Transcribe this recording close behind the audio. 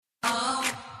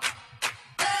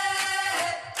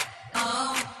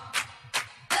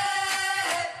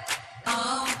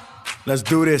Let's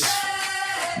do this.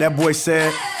 That boy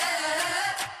said,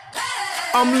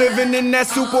 I'm living in that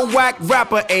super whack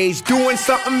rapper age, doing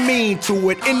something mean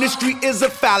to it. Industry is a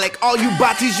phallic, all you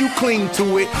botties, you cling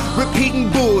to it.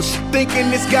 Repeating bullshit, thinking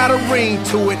it's got a ring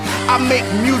to it. I make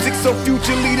music so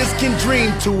future leaders can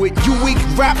dream to it. You weak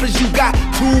rappers, you got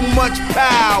too much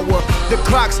power. The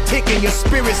clock's ticking, your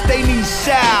spirits, they need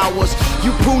showers.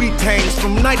 You booty tangs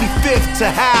from 95th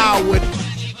to Howard.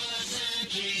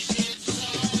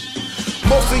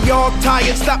 Most of y'all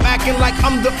tired, stop acting like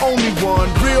I'm the only one.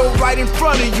 Real right in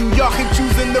front of you, y'all keep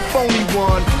choosing the phony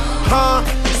one. Huh?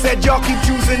 Said y'all keep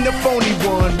choosing the phony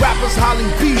one. Rappers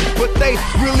hollering beef, but they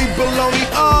really baloney.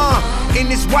 In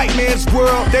this white man's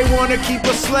world, they wanna keep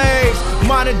us slaves.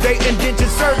 Modern day indentured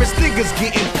service, niggas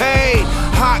getting paid.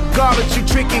 Hot garbage, you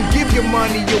trick and give your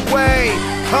money away.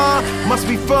 Huh? Must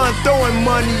be fun throwing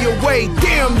money away.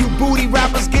 Damn, you booty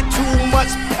rappers get too much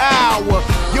power.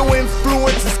 Your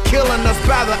influence is killing us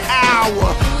by the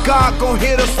hour. God gon'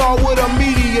 hit us all with a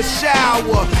meteor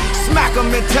shower. Smack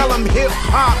 'em and tell 'em hip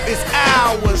hop is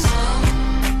ours.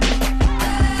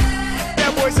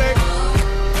 That boy say,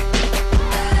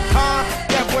 huh?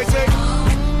 That boy say,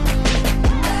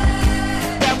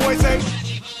 that boy say.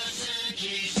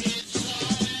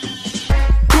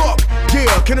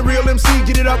 Yeah, can a real MC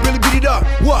get it up, really beat it up?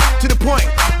 What? To the point,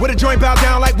 where the joint bow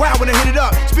down like wow when I hit it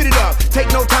up. Spit it up,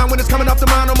 take no time when it's coming off the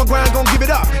mind. On my grind, gon' give it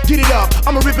up, get it up.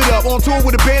 I'ma rip it up, on tour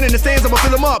with a band in the stands, I'ma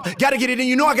fill them up. Gotta get it and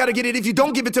you know I gotta get it. If you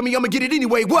don't give it to me, I'ma get it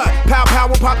anyway. What?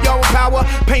 Power, pop y'all with power.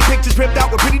 Paint pictures ripped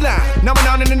out with pretty lines. Now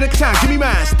I'm in the nick of time, give me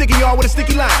mine. Sticking y'all with a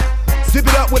sticky line. Zip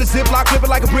it up with a ziplock, flip it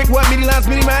like a brick. What? Mini lines,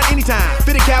 mini mine, anytime.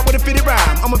 Fitted cap with a fitted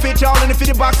rhyme. I'ma fit y'all in a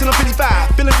fitted box and I'm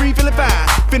 55. Feeling free, feeling fine.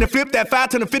 Finna flip that 5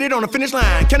 to fit it on the finish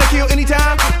line. Can I kill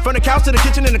anytime? From the couch to the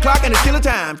kitchen and the clock and it's killer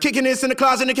time. Kicking this in the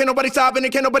closet and can't nobody stop and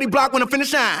can't nobody block when I finish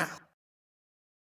shine.